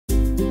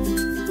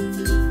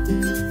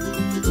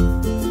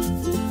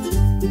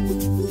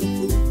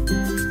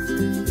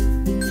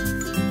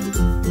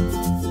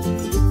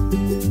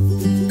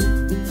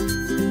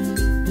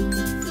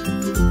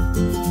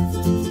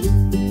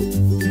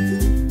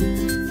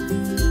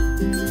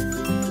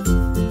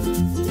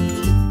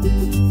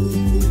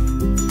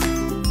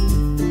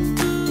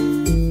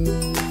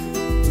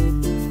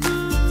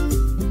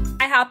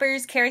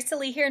lovers, Keri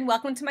Sallee here, and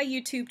welcome to my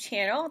YouTube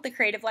channel, The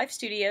Creative Life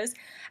Studios.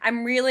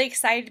 I'm really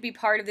excited to be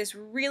part of this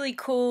really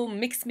cool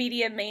mixed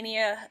media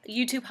mania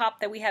YouTube hop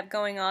that we have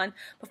going on.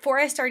 Before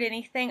I start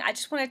anything, I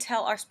just want to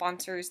tell our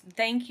sponsors,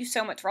 thank you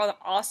so much for all the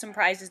awesome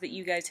prizes that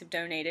you guys have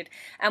donated.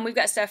 We've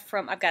got stuff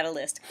from, I've got a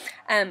list,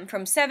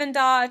 from 7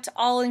 Dot,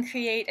 All in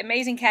Create,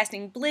 Amazing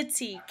Casting,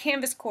 Blitzy,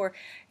 Canvas Core,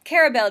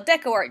 Carabelle,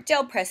 Deco Art,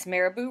 Gel Press,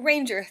 Marabou,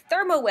 Ranger,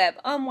 ThermoWeb,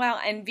 Wow,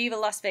 and Viva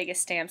Las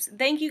Vegas stamps.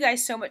 Thank you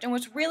guys so much. And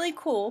what's really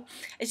cool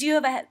is you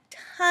have had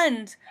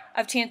tons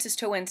of chances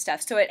to win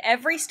stuff. So at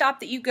every stop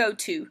that you go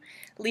to,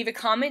 leave a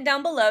comment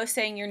down below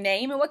saying your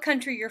name and what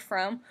country you're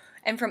from.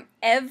 And from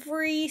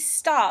every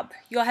stop,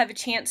 you'll have a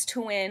chance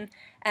to win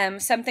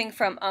something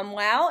from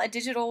Wow, a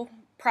digital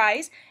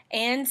prize,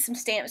 and some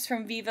stamps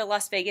from Viva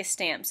Las Vegas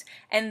stamps.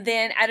 And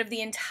then out of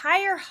the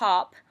entire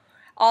hop,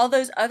 all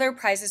those other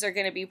prizes are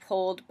going to be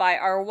pulled by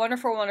our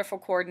wonderful, wonderful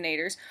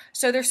coordinators.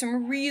 So there's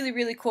some really,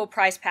 really cool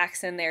prize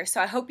packs in there.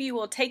 So I hope you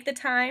will take the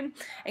time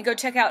and go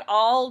check out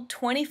all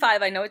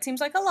 25. I know it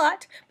seems like a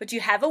lot, but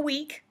you have a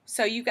week.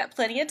 So you've got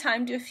plenty of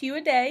time, do a few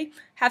a day,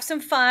 have some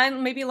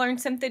fun, maybe learn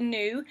something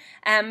new,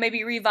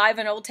 maybe revive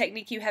an old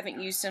technique you haven't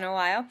used in a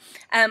while.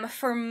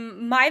 For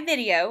my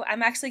video,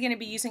 I'm actually going to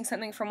be using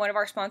something from one of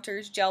our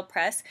sponsors, Gel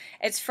Press.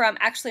 It's from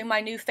actually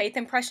my new Faith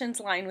Impressions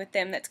line with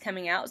them that's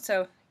coming out.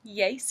 So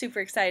yay,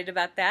 super excited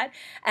about that.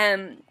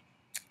 So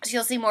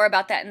you'll see more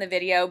about that in the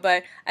video,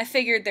 but I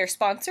figured they're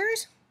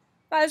sponsors,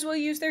 might as well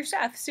use their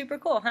stuff. Super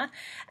cool, huh?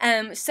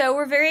 So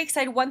we're very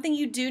excited. One thing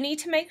you do need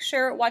to make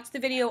sure, watch the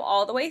video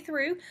all the way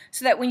through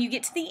so that when you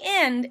get to the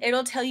end,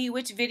 it'll tell you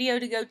which video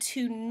to go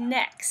to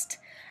next.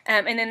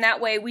 And then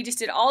that way we just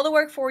did all the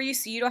work for you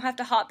so you don't have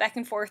to hop back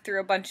and forth through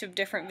a bunch of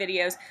different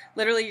videos.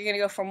 Literally, you're going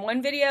to go from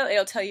one video,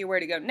 it'll tell you where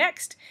to go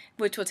next,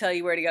 which will tell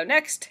you where to go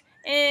next,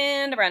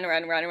 and around,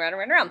 around, around, around,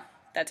 around, around.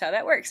 That's how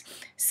that works.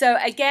 So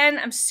again,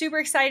 I'm super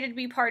excited to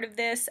be part of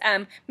this.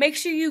 Make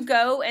sure you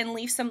go and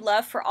leave some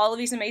love for all of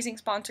these amazing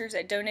sponsors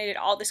that donated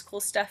all this cool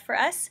stuff for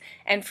us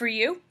and for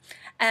you.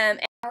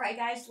 Alright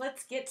guys,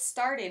 let's get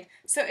started.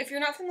 So if you're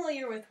not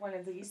familiar with one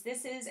of these,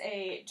 this is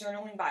a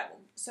journaling Bible.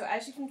 So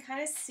as you can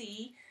kind of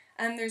see,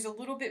 there's a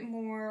little bit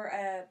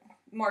more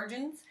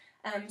margins.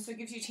 So it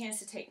gives you a chance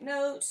to take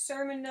notes,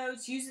 sermon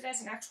notes, use it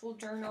as an actual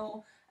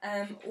journal,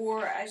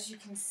 or as you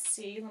can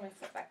see, let me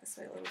flip back this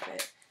way a little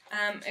bit.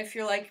 If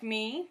you're like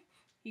me,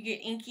 you get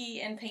inky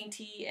and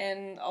painty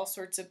and all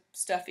sorts of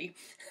stuffy.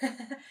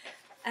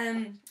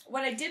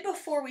 What I did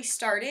before we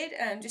started,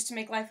 just to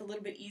make life a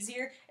little bit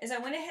easier, is I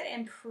went ahead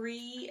and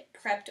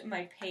pre-prepped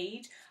my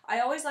page. I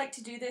always like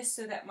to do this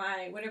so that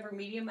my whatever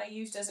medium I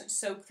use doesn't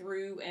soak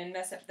through and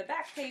mess up the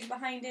back page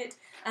behind it.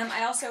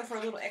 I also, for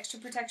a little extra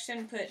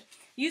protection,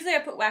 usually I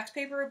put wax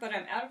paper, but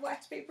I'm out of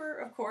wax paper,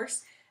 of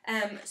course.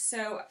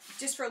 So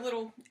just for a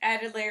little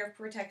added layer of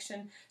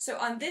protection. So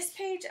on this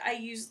page I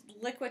use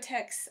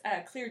Liquitex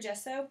clear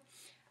gesso.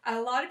 A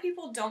lot of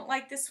people don't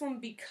like this one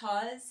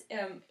because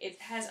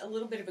it has a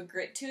little bit of a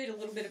grit to it, a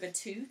little bit of a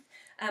tooth.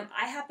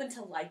 I happen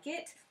to like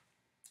it,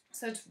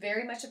 so it's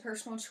very much a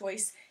personal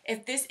choice.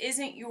 If this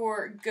isn't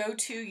your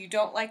go-to, you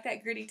don't like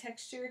that gritty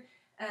texture,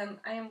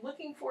 I am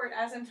looking for it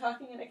as I'm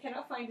talking and I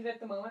cannot find it at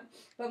the moment.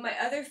 But my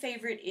other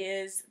favorite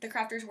is the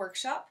Crafter's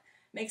Workshop.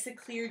 Makes a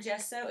clear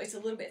gesso. It's a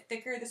little bit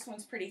thicker. This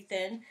one's pretty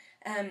thin.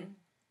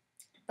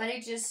 But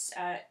it just,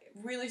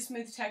 really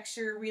smooth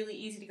texture, really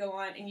easy to go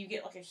on, and you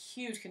get like a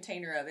huge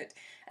container of it.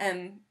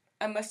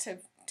 I must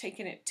have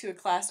taken it to a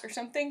class or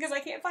something because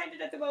I can't find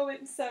it at the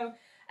moment. So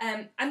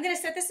I'm going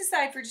to set this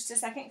aside for just a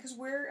second because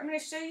I'm going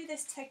to show you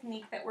this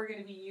technique that we're going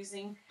to be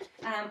using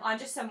on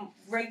just some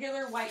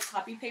regular white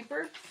copy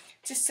paper,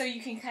 just so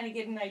you can kind of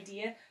get an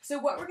idea. So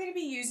what we're going to be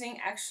using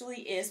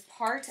actually is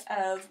part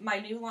of my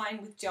new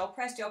line with Gel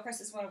Press. Gel Press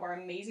is one of our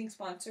amazing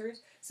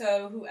sponsors,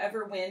 so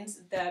whoever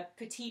wins the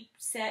petite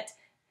set,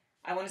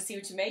 I want to see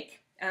what you make.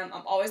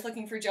 I'm always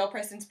looking for Gel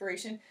Press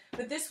inspiration,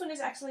 but this one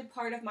is actually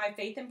part of my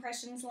Faith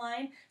Impressions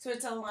line. So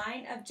it's a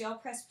line of Gel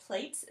Press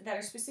plates that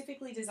are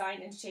specifically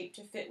designed and shaped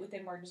to fit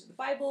within margins of the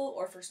Bible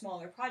or for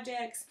smaller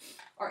projects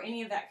or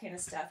any of that kind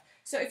of stuff.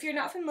 So if you're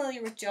not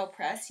familiar with Gel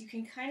Press, you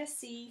can kind of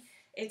see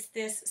it's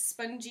this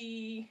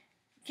spongy,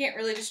 can't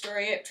really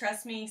destroy it.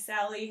 Trust me,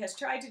 Sallee has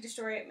tried to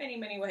destroy it many,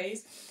 many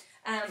ways.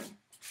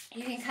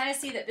 You can kind of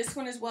see that this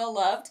one is well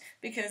loved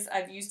because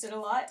I've used it a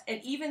lot. And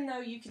even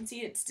though you can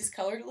see it's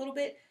discolored a little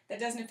bit, that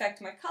doesn't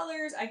affect my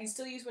colors. I can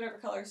still use whatever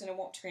colors and it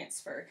won't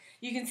transfer.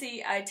 You can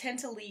see I tend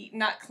to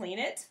not clean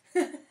it.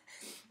 But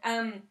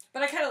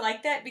I kind of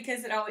like that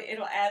because it'll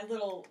add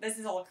little, this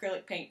is all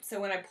acrylic paint,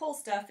 so when I pull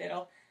stuff,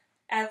 it'll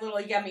add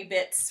little yummy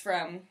bits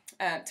from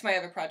to my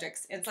other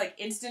projects. It's like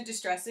instant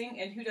distressing,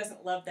 and who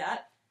doesn't love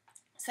that?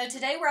 So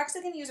today we're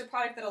actually going to use a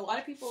product that a lot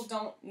of people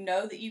don't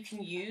know that you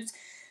can use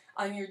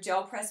on your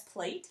Gel Press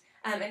plate,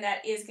 and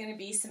that is going to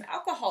be some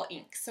alcohol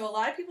ink. So a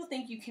lot of people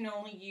think you can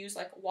only use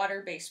like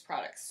water-based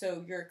products,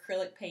 so your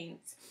acrylic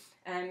paints,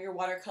 your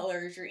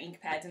watercolors, your ink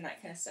pads, and that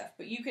kind of stuff.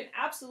 But you can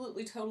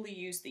absolutely totally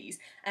use these,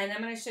 and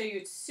I'm going to show you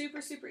it's super,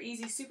 super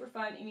easy, super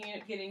fun, and you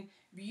end up getting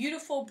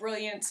beautiful,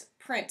 brilliant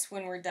prints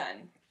when we're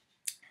done.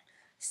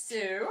 So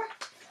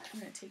I'm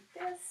going to take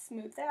this,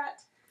 move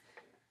that.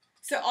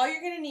 So all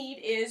you're going to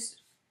need is,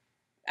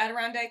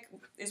 Adirondack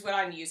is what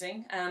I'm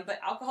using, but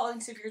alcohol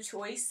inks of your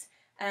choice,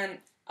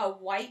 a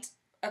white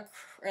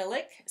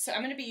acrylic. So I'm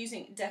going to be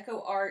using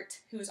Deco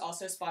Art, who is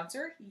also a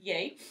sponsor,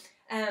 yay,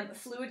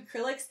 fluid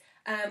acrylics.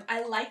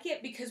 I like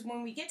it because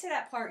when we get to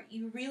that part,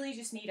 you really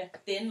just need a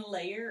thin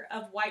layer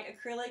of white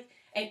acrylic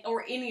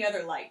or any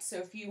other light. So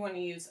if you want to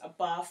use a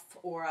buff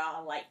or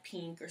a light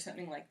pink or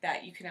something like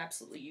that, you can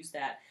absolutely use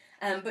that.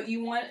 But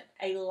you want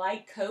a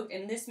light coat,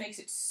 and this makes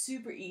it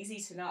super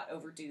easy to not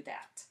overdo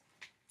that.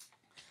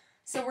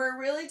 So we're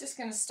really just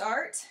going to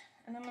start,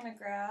 and I'm going to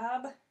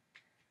grab,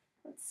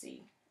 let's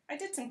see, I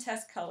did some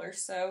test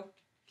colors, so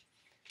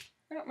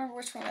I don't remember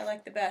which one I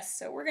like the best.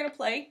 So we're going to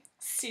play,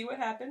 see what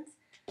happens.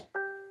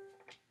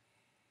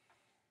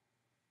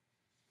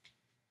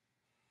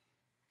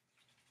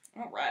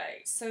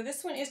 Alright, so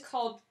this one is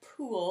called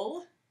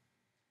Pool.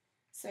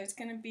 So it's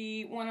going to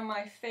be one of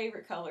my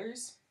favorite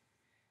colors,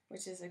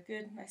 which is a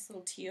good, nice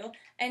little teal.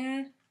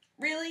 And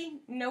really,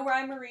 no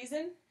rhyme or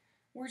reason.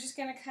 We're just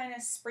going to kind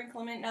of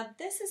sprinkle them in. Now,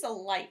 this is a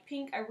light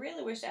pink. I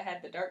really wish I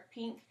had the dark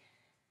pink,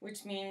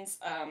 which means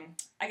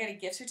I got a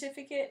gift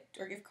certificate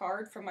or gift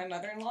card from my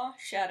mother-in-law.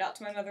 Shout out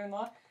to my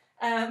mother-in-law.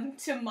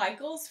 To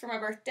Michael's for my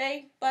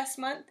birthday last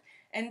month.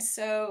 And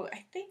so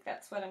I think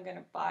that's what I'm going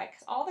to buy,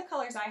 because all the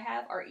colors I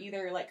have are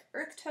either like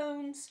earth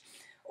tones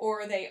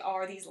or they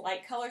are these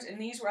light colors, and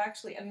these were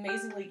actually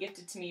amazingly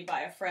gifted to me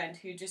by a friend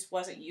who just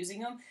wasn't using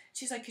them.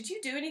 She's like, could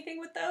you do anything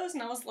with those?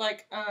 And I was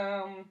like,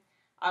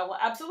 I will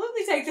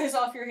absolutely take those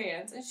off your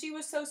hands. And she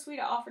was so sweet,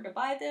 I offered to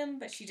buy them,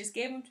 but she just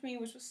gave them to me,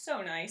 which was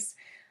so nice.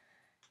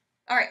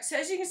 Alright, so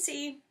as you can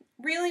see,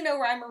 really no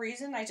rhyme or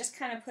reason, I just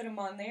kind of put them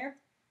on there.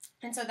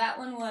 And so that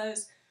one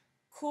was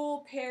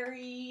Cool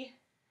Perry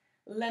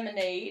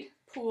Lemonade,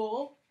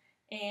 Pool,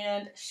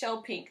 and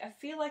Shell Pink. I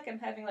feel like I'm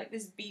having like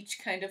this beach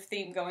kind of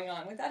theme going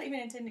on without even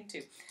intending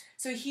to.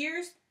 So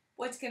here's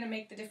what's going to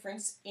make the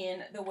difference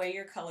in the way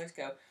your colors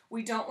go.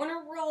 We don't want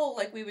to roll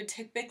like we would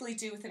typically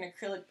do with an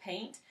acrylic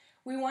paint.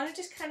 We want to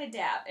just kind of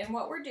dab. And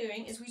what we're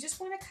doing is we just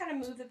want to kind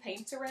of move the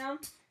paints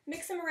around,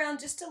 mix them around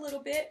just a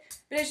little bit.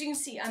 But as you can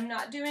see, I'm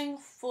not doing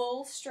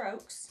full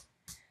strokes.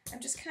 I'm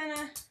just kind of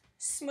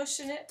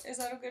smushing it. Is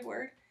that a good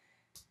word?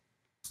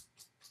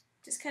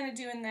 Just kind of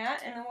doing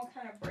that, and then we'll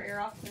kind of brayer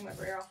off, clean my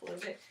brayer off a little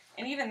bit.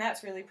 And even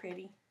that's really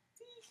pretty.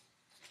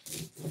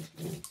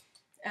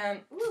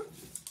 Ooh,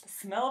 the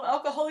smell of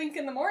alcohol ink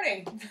in the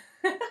morning.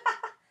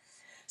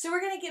 So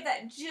we're going to give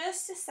that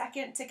just a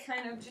second to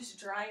kind of just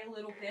dry a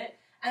little bit.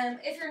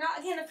 If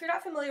you're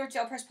not familiar with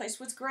gel press place,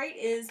 what's great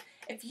is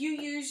if you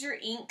use your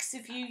inks,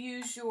 if you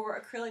use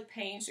your acrylic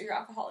paints or your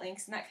alcohol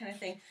inks and that kind of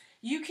thing,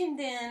 you can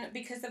then,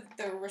 because of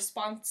the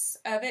response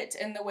of it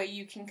and the way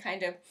you can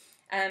kind of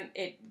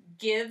it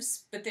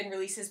gives, but then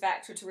releases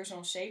back to its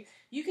original shape.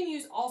 You can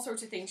use all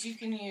sorts of things. You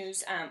can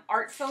use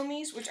art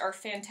foamies, which are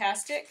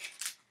fantastic.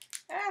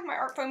 My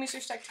art foamies are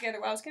stuck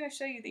together. Well, I was going to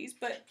show you these,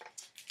 but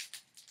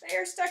they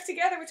are stuck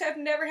together, which I've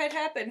never had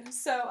happen.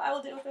 So I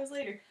will deal with those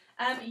later.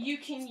 You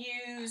can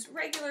use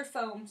regular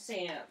foam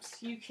stamps.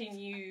 You can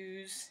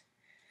use,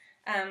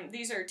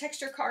 these are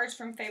texture cards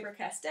from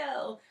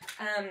Faber-Castell.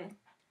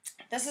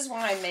 This is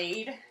one I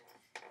made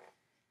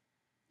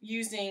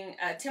using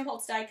Tim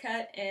Holtz die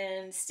cut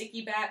and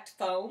sticky backed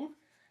foam.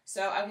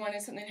 So I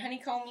wanted something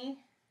honeycomby,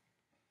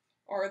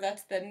 or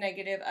that's the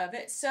negative of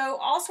it. So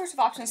all sorts of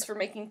options for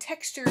making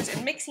textures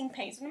and mixing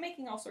paints and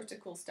making all sorts of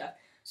cool stuff.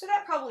 So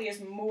that probably is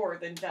more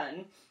than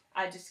done.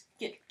 I just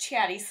get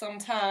chatty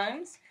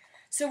sometimes.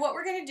 So what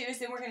we're going to do is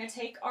then we're going to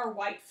take our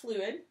white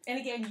fluid, and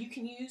again, you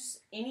can use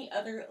any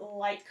other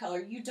light color.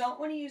 You don't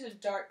want to use a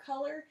dark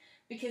color,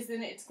 because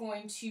then it's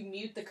going to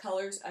mute the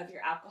colors of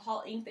your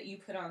alcohol ink that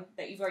you've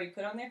already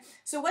put on there.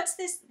 So what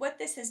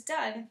this has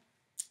done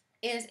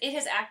is it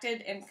has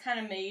acted and kind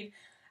of made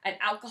an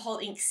alcohol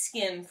ink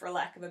skin, for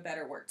lack of a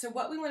better word. So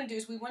what we want to do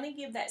is we want to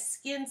give that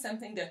skin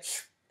something to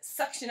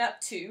suction up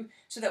to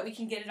so that we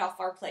can get it off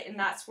our plate, and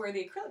that's where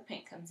the acrylic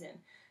paint comes in.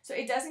 So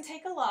it doesn't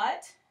take a lot.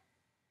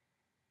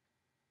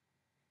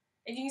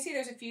 And you can see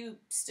there's a few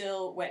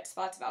still wet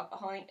spots of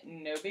alcohol ink,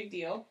 no big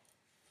deal.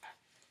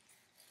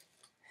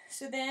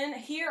 So then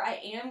here I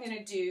am going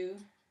to do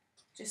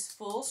just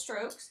full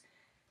strokes.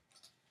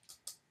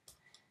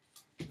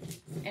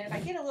 And if I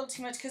get a little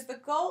too much, because the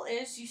goal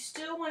is you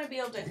still want to be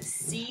able to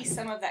see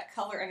some of that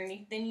color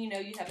underneath, then you know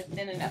you have a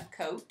thin enough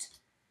coat.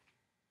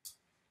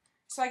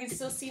 So I can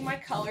still see my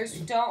colors.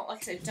 Like I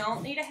said,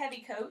 don't need a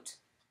heavy coat.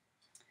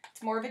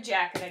 It's more of a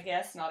jacket, I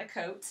guess, not a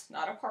coat,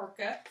 not a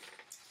parka.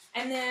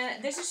 And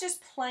then this is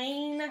just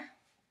plain,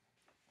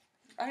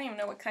 I don't even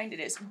know what kind it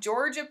is,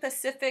 Georgia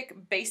Pacific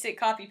basic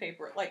copy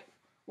paper, like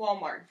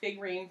Walmart,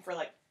 big ream for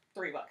like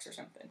 $3 or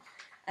something.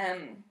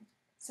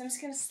 So I'm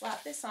just going to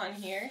slap this on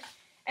here,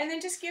 and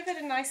then just give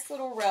it a nice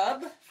little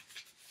rub,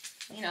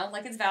 you know,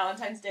 like it's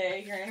Valentine's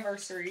Day, your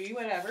anniversary,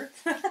 whatever.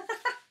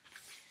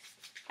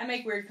 I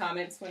make weird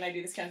comments when I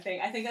do this kind of thing.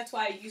 I think that's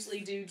why I usually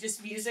do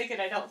just music and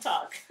I don't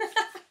talk.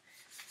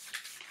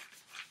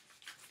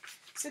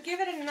 So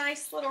give it a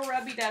nice little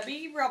rubby-dubby.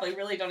 You probably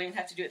really don't even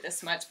have to do it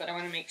this much, but I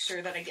want to make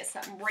sure that I get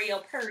something real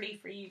pretty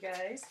for you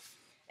guys.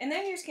 And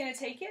then you're just going to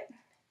take it,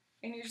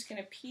 and you're just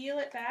going to peel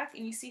it back,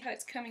 and you see how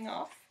it's coming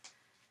off?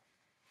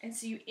 And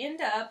so you end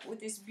up with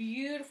this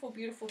beautiful,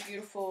 beautiful,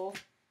 beautiful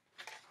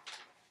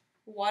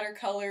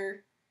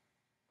watercolor.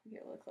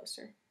 Get a little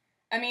closer.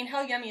 I mean,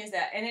 how yummy is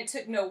that? And it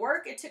took no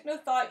work, it took no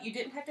thought. You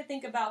didn't have to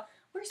think about,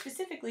 where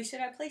specifically should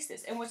I place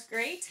this? And what's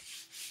great,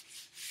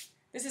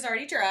 this is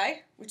already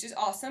dry, which is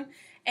awesome.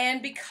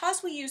 And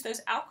because we use those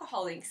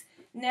alcohol inks,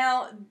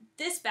 now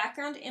this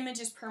background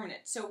image is permanent.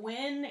 So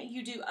when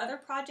you do other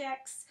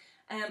projects,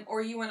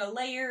 or you want to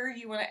layer,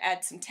 you want to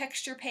add some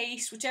texture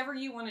paste, whichever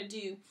you want to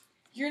do,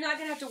 you're not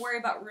going to have to worry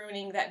about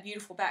ruining that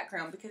beautiful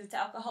background because it's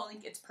alcohol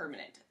ink, it's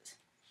permanent.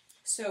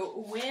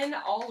 So when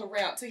all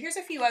around, so here's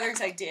a few others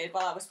I did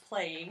while I was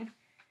playing.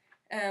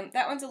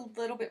 That one's a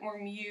little bit more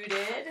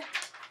muted.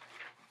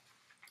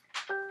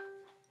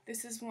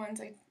 This is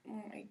ones I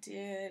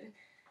did.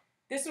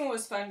 This one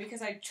was fun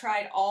because I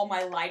tried all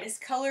my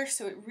lightest colors,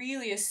 so it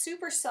really is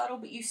super subtle,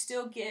 but you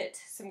still get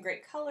some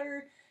great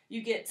color.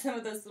 You get some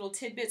of those little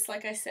tidbits,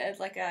 like I said,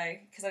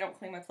 because I don't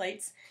clean my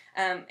plates.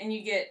 And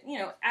you get, you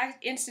know,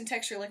 instant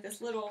texture like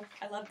this little,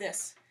 I love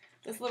this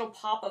little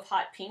pop of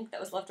hot pink that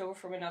was left over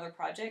from another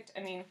project.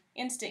 I mean,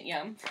 instant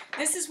yum.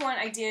 This is one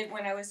I did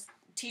when I was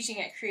teaching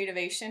at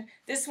Creativation.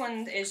 This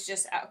one is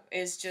just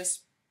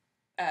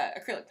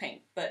acrylic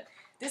paint, but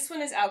this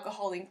one is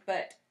alcohol ink,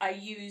 but I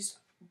used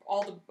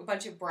a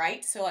bunch of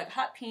bright, so like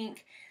hot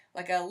pink,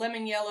 like a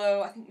lemon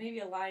yellow, I think maybe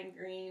a lime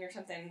green or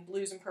something,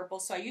 blues and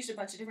purples. So I used a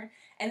bunch of different,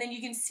 and then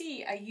you can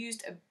see I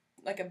used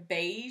like a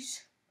beige,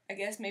 I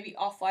guess maybe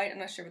off-white, I'm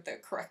not sure what the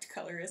correct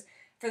color is,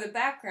 for the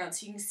background.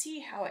 So you can see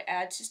how it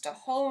adds just a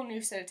whole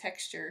new set of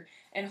texture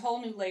and whole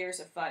new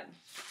layers of fun.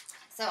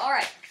 So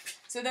alright,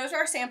 so those are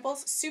our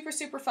samples, super,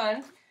 super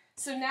fun.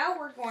 So now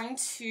we're going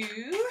to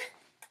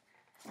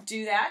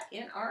do that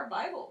in our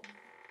Bible.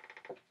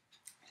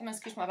 I'm going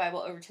to scooch my Bible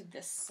over to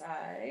this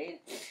side.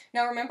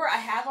 Now remember, I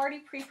have already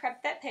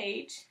pre-prepped that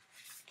page.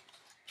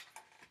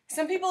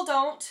 Some people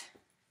don't.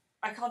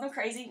 I call them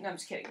crazy. No, I'm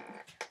just kidding.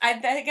 I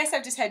guess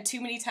I've just had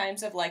too many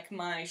times of like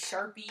my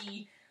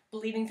Sharpie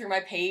bleeding through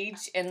my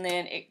page, and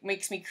then it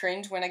makes me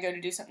cringe when I go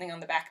to do something on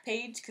the back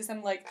page because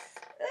I'm like,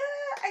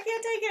 I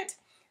can't take it.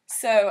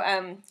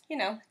 So, you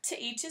know, to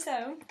each his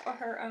own or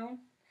her own.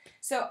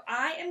 So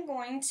I am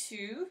going to,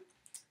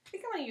 I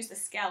think I want to use the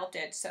scalloped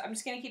edge, so I'm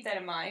just going to keep that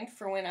in mind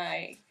for when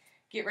I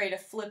get ready to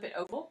flip it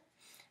oval,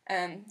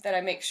 that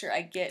I make sure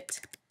I get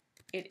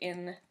it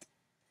in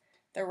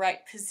the right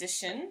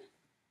position.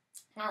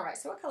 Alright,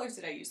 so what colors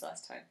did I use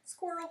last time?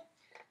 Squirrel.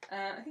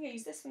 I think I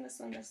used this one, this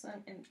one, this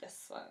one, and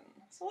this one.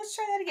 So let's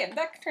try that again.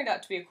 That turned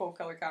out to be a cool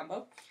color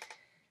combo.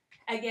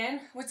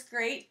 Again, what's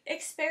great,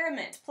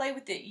 experiment, play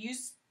with it.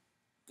 Use,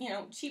 you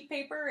know, cheap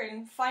paper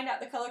and find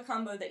out the color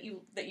combo that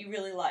you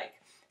really like.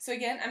 So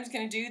again, I'm just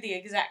going to do the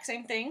exact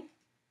same thing.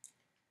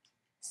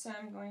 So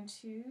I'm going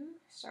to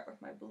start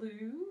with my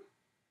blue.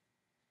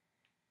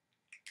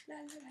 La,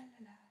 la, la,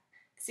 la, la.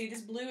 See,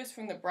 this blue is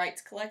from the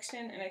Brights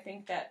collection, and I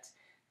think that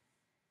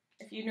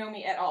if you know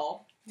me at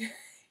all,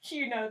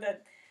 you know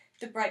that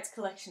the Brights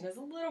collection is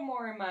a little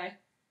more in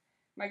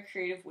my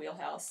creative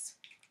wheelhouse.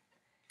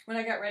 When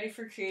I got ready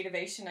for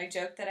Creativation, I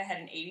joked that I had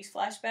an 80s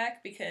flashback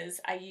because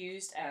I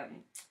used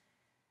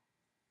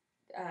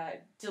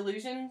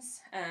Delusions,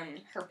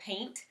 her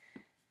paint,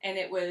 and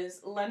it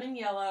was lemon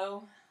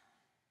yellow.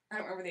 I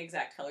don't remember the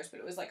exact colors, but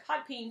it was like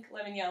hot pink,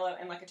 lemon yellow,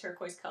 and like a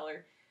turquoise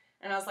color.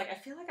 And I was like, I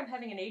feel like I'm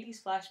having an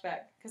 80s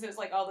flashback because it was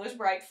like all those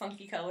bright,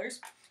 funky colors.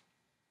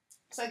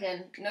 So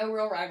again, no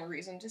real rhyme or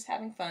reason, just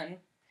having fun.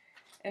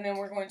 And then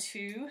we're going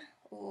to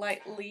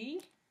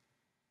lightly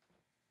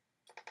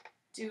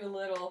do a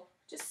little,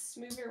 just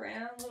smooth it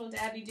around, a little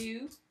dabby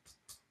do.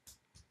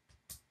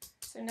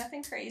 So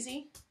nothing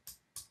crazy.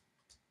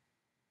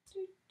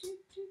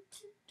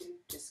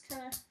 Just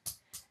kind of,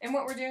 and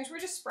what we're doing is we're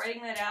just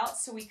spreading that out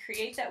so we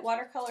create that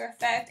watercolor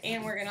effect,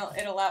 and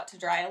it'll allow it to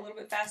dry a little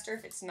bit faster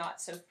if it's not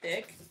so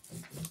thick.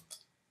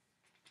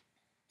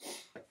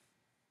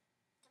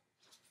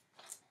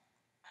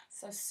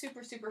 So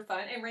super, super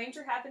fun. And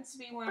Ranger happens to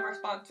be one of our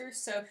sponsors,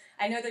 so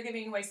I know they're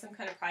giving away some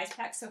kind of prize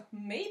pack, so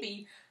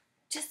maybe,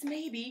 just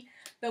maybe,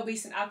 there'll be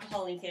some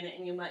alcohol ink in it,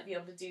 and you might be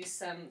able to do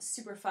some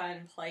super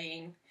fun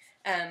playing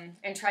and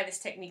try this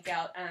technique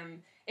out.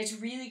 It's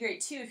really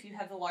great, too, if you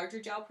have the larger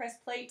gel press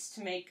plates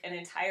to make an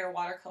entire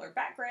watercolor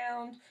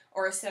background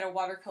or a set of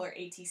watercolor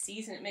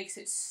ATCs, and it makes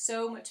it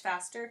so much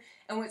faster.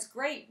 And what's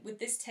great with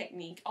this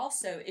technique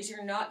also is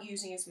you're not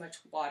using as much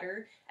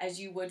water as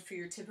you would for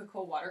your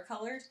typical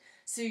watercolors,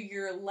 so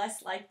you're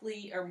less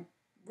likely, or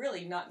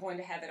really not going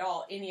to have at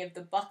all, any of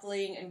the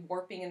buckling and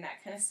warping and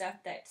that kind of stuff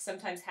that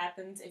sometimes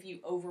happens if you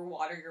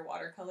overwater your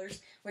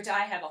watercolors, which I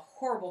have a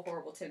horrible,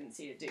 horrible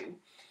tendency to do.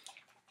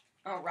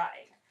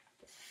 Alright.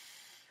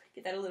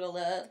 Get that a little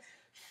love.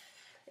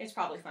 It's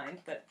probably fine,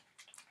 but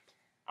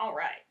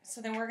alright. So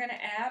then we're going to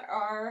add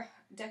our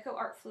Deco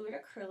Art Fluid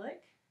acrylic.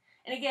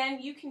 And again,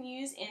 you can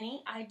use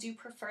any. I do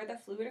prefer the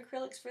fluid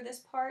acrylics for this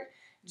part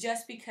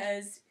just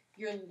because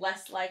you're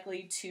less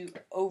likely to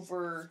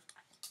oversaturate,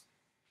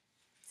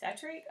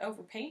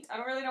 overpaint. I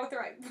don't really know what the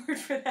right word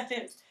for that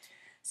is.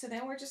 So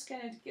then we're just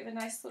going to give a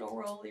nice little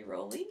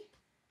roly-roly.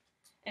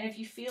 And if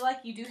you feel like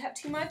you do have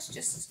too much,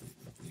 just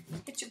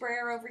hit your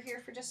brayer over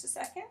here for just a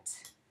second.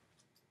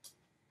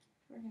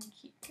 We're going to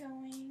keep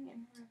going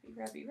and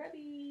rubby,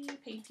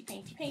 painty,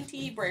 painty,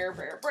 painty, brayer,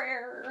 brayer,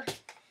 brayer.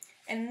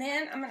 And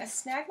then I'm going to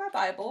snag my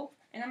Bible,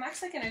 and I'm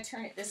actually going to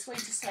turn it this way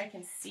just so I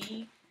can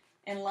see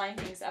and line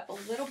things up a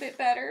little bit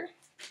better.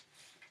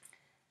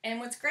 And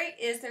what's great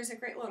is there's a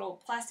great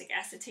little plastic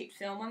acetate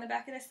film on the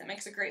back of this that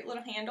makes a great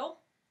little handle.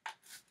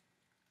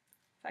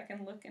 If I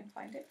can look and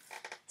find it.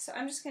 So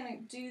I'm just going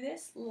to do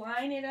this,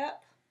 line it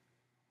up.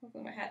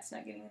 Hopefully my hat's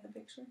not getting in the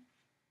picture.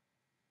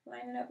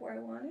 Line it up where I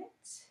want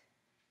it.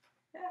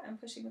 Yeah, I'm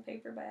pushing the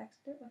paper by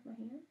accident with my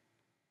hand.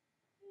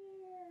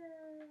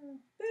 Yeah.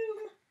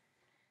 Boom.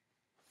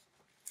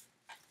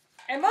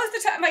 And most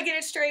of the time I get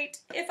it straight.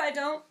 If I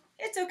don't,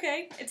 it's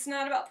okay. It's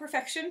not about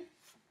perfection.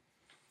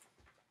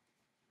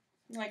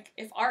 Like,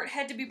 if art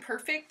had to be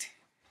perfect,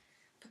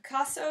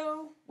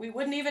 Picasso, we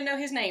wouldn't even know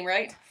his name,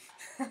 right?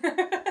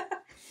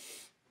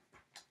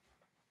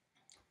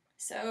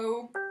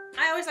 So,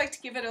 I always like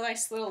to give it a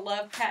nice little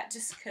love pat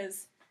just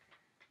because,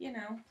 you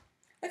know.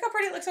 Look how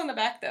pretty it looks on the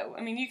back, though.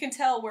 I mean, you can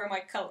tell where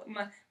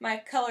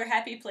my color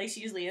happy place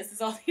usually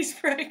is all these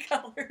bright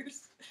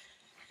colors.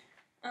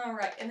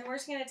 Alright, and then we're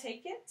just going to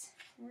take it,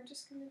 and we're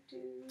just going to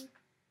do a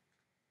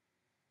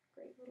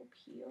great little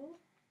peel.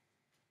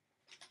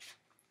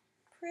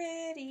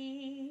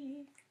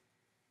 Pretty.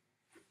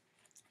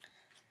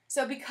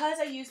 So because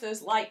I use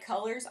those light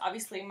colors,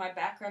 obviously my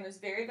background is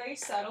very, very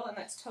subtle, and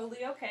that's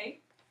totally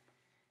okay.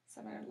 So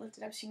I'm going to lift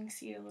it up so you can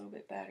see it a little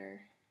bit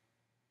better.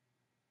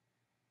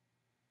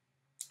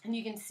 And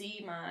you can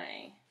see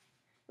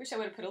wish I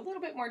would have put a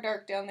little bit more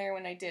dark down there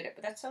when I did it,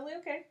 but that's totally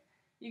okay.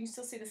 You can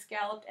still see the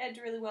scalloped edge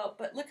really well,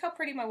 but look how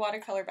pretty my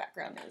watercolor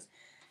background is.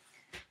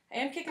 I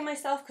am kicking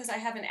myself because I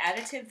have an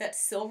additive that's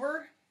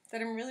silver that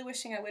I'm really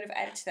wishing I would have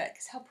added to that,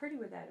 because how pretty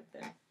would that have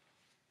been?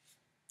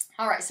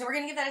 Alright, so we're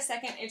going to give that a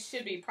second. It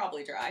should be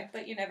probably dry,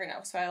 but you never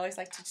know, so I always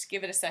like to just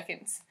give it a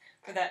second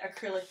for that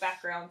acrylic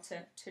background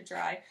to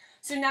dry.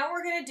 So now what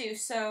we're going to do,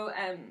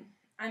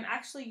 I'm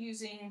actually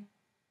using,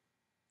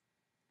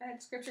 I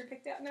had scripture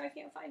picked out, no I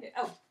can't find it.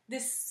 Oh,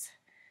 this,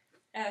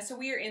 so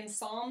we are in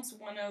Psalms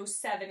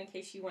 107, in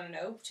case you want to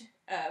know.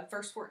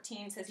 Verse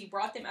 14 says, He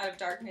brought them out of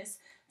darkness,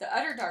 the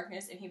utter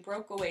darkness, and He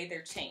broke away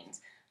their chains.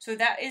 So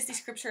that is the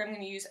scripture I'm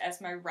going to use as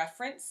my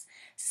reference.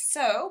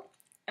 So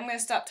I'm going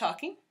to stop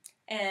talking,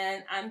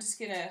 and I'm just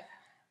going to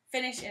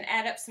finish and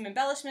add up some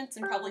embellishments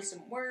and probably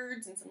some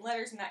words and some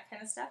letters and that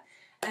kind of stuff.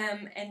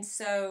 And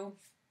so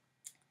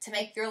to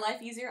make your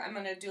life easier, I'm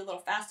going to do a little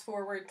fast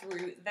forward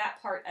through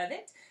that part of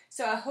it.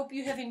 So I hope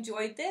you have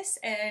enjoyed this,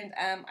 and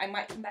I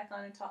might come back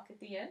on and talk at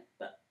the end,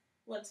 but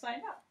let's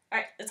find out. All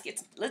right, let's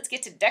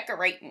get to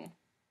decorating.